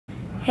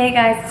Hey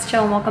guys, it's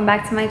Jill and welcome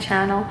back to my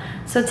channel.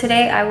 So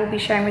today I will be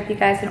sharing with you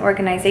guys an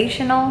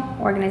organizational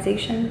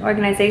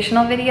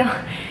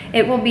video.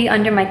 It will be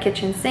under my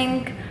kitchen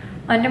sink.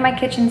 Under my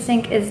kitchen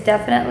sink is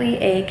definitely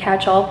a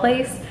catch-all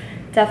place.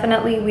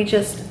 Definitely we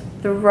just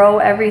throw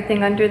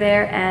everything under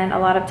there, and a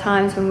lot of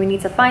times when we need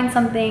to find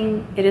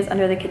something, it is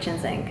under the kitchen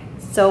sink.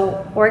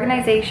 So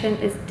organization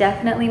is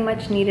definitely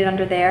much needed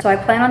under there. So I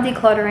plan on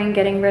decluttering,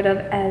 getting rid of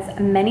as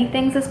many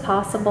things as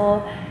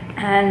possible,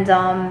 and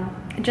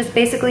just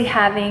basically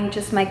having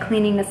just my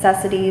cleaning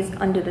necessities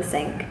under the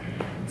sink.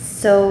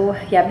 So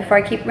yeah, before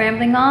I keep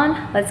rambling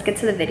on, let's get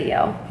to the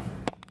video.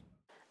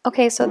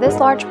 Okay, so this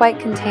large white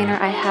container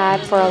I had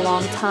for a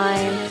long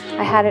time.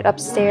 I had it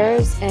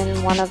upstairs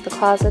in one of the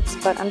closets,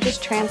 but I'm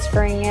just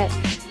transferring it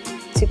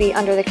to be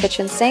under the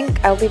kitchen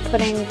sink. I'll be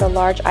putting the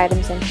large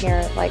items in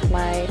here, like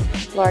my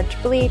large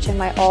bleach and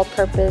my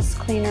all-purpose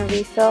cleaner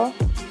refill.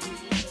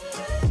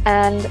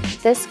 And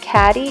this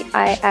caddy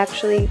I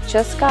actually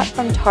just got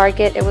from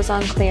Target. It was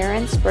on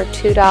clearance for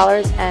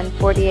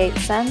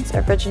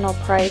 $2.48, original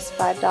price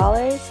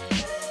 $5.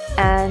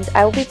 And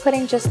I will be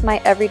putting just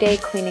my everyday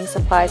cleaning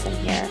supplies in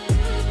here.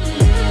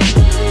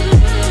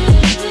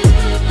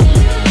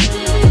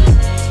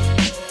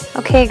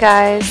 Okay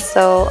guys,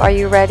 so are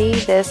you ready?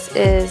 This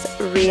is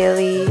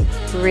really,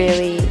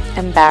 really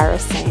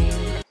embarrassing.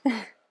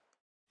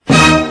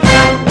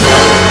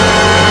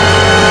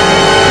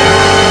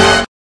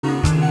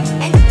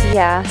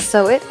 Yeah,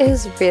 so it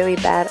is really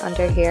bad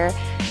under here.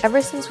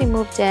 Ever since we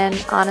moved in,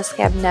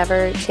 honestly, I've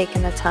never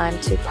taken the time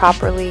to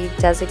properly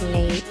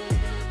designate,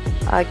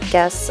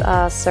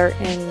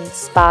 certain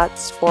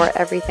spots for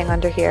everything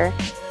under here.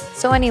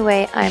 So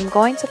anyway, I'm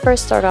going to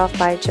first start off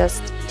by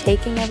just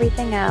taking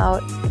everything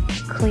out,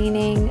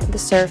 cleaning the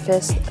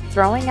surface,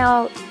 throwing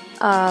out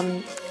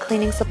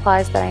cleaning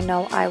supplies that I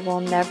know I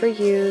will never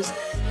use,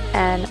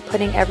 and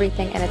putting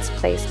everything in its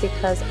place,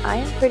 because I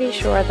am pretty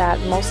sure that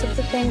most of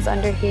the things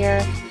under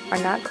here are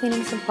not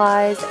cleaning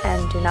supplies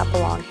and do not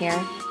belong here.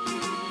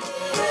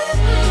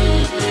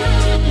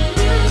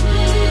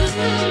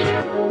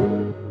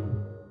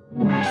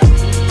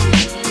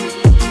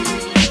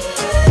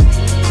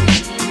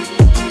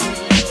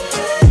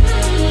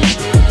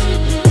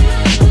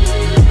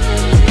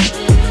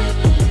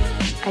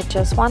 I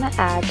just want to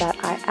add that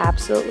I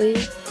absolutely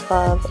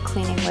love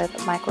cleaning with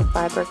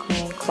microfiber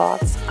cleaning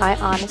cloths. I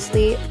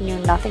honestly knew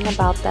nothing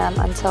about them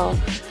until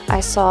I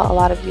saw a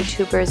lot of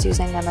YouTubers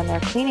using them in their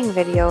cleaning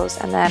videos,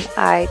 and then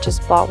I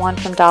just bought one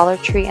from Dollar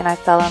Tree and I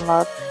fell in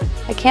love.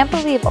 I can't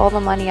believe all the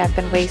money I've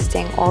been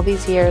wasting all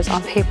these years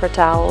on paper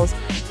towels,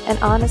 and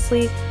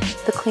honestly,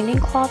 the cleaning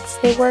cloths,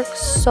 they work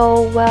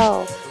so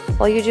well.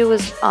 All you do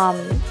is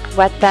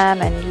wet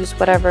them and use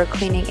whatever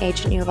cleaning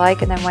agent you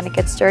like, and then when it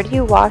gets dirty,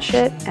 you wash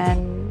it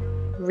and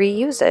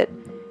reuse it.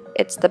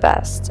 It's the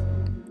best.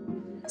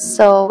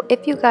 So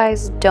if you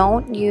guys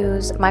don't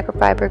use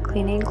microfiber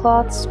cleaning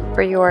cloths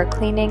for your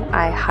cleaning,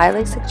 I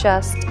highly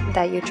suggest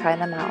that you try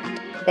them out.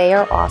 They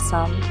are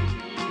awesome.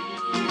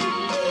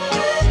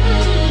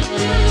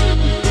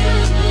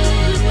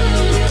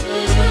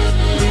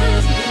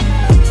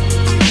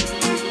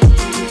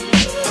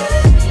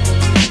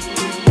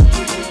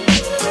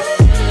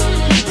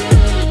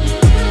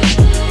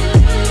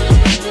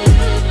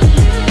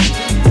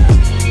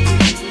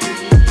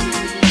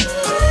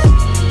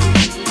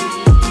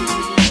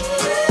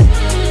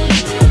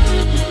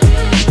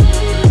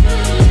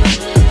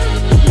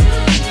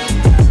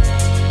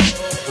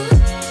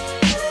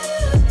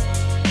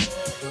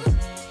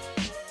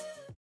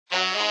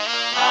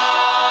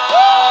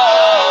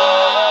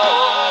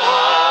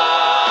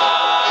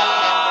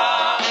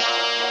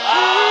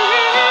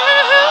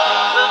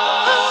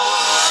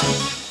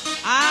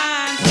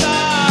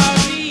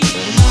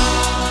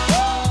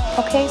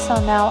 Okay, so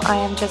now I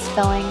am just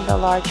filling the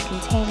large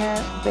container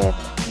with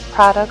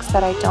products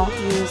that I don't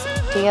use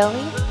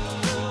daily.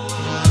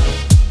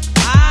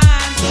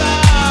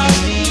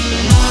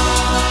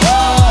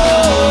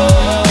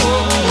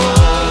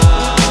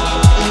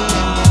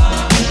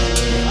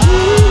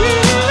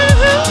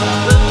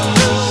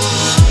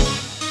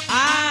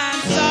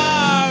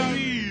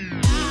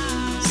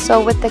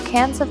 So with the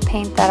cans of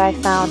paint that I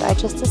found, I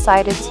just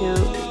decided to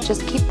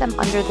just keep them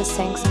under the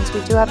sink since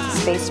we do have the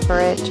space for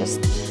it.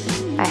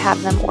 I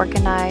have them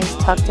organized,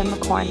 tucked in the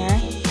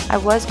corner. I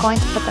was going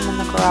to put them in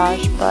the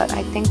garage, but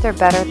I think they're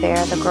better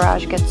there. The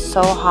garage gets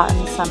so hot in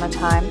the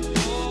summertime.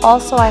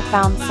 Also, I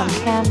found some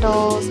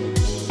candles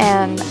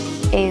and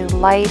a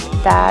light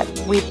that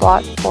we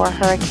bought for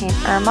Hurricane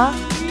Irma.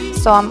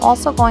 So I'm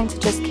also going to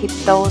just keep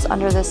those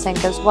under the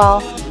sink as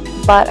well.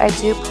 But I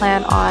do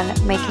plan on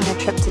making a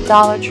trip to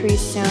Dollar Tree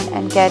soon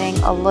and getting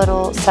a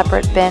little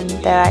separate bin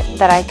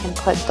that I can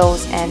put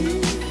those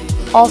in.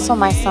 Also,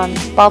 my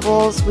son's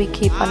bubbles we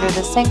keep under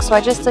the sink, so I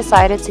just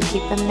decided to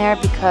keep them there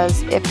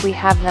because if we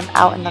have them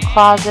out in the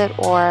closet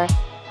or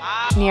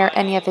near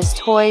any of his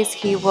toys,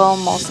 he will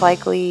most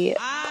likely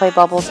play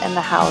bubbles in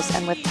the house,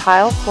 and with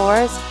tile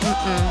floors,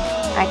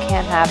 I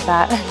can't have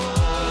that.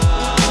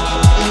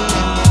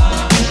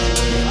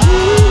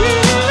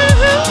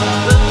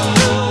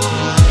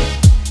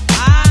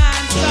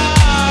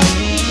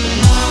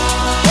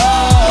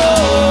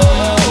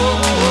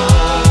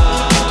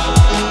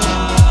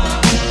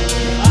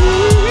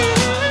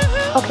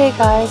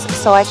 Okay guys,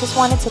 so I just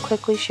wanted to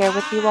quickly share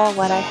with you all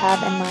what I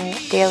have in my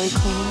daily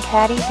cleaning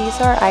caddy.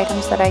 These are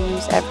items that I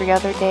use every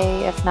other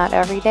day, if not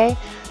every day.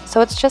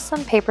 So it's just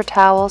some paper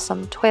towels,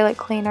 some toilet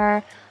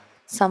cleaner,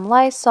 some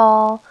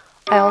Lysol.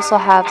 I also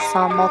have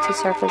some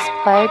multi-surface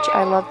pledge.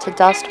 I love to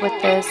dust with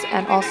this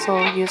and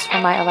also use for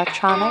my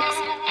electronics.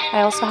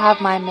 I also have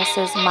my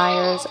Mrs.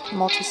 Meyer's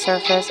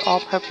multi-surface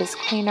all-purpose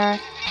cleaner.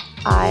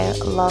 I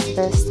love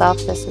this stuff.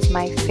 This is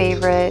my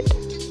favorite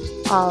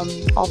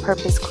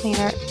all-purpose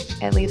cleaner.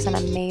 It leaves an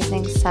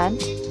amazing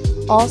scent.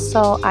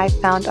 Also, I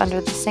found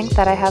under the sink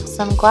that I have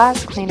some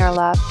glass cleaner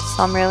left,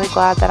 so I'm really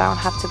glad that I don't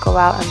have to go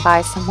out and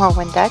buy some more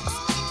Windex,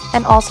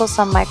 and also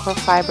some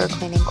microfiber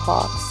cleaning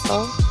cloths.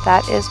 So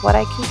that is what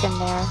I keep in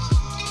there.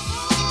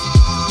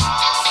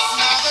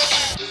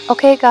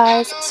 Okay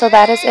guys, so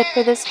that is it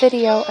for this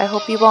video. I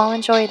hope you all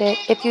enjoyed it.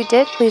 If you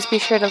did, please be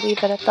sure to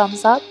leave it a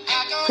thumbs up.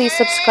 Please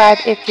subscribe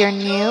if you're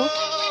new,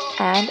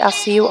 and I'll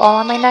see you all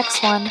on my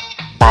next one.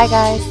 Bye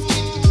guys!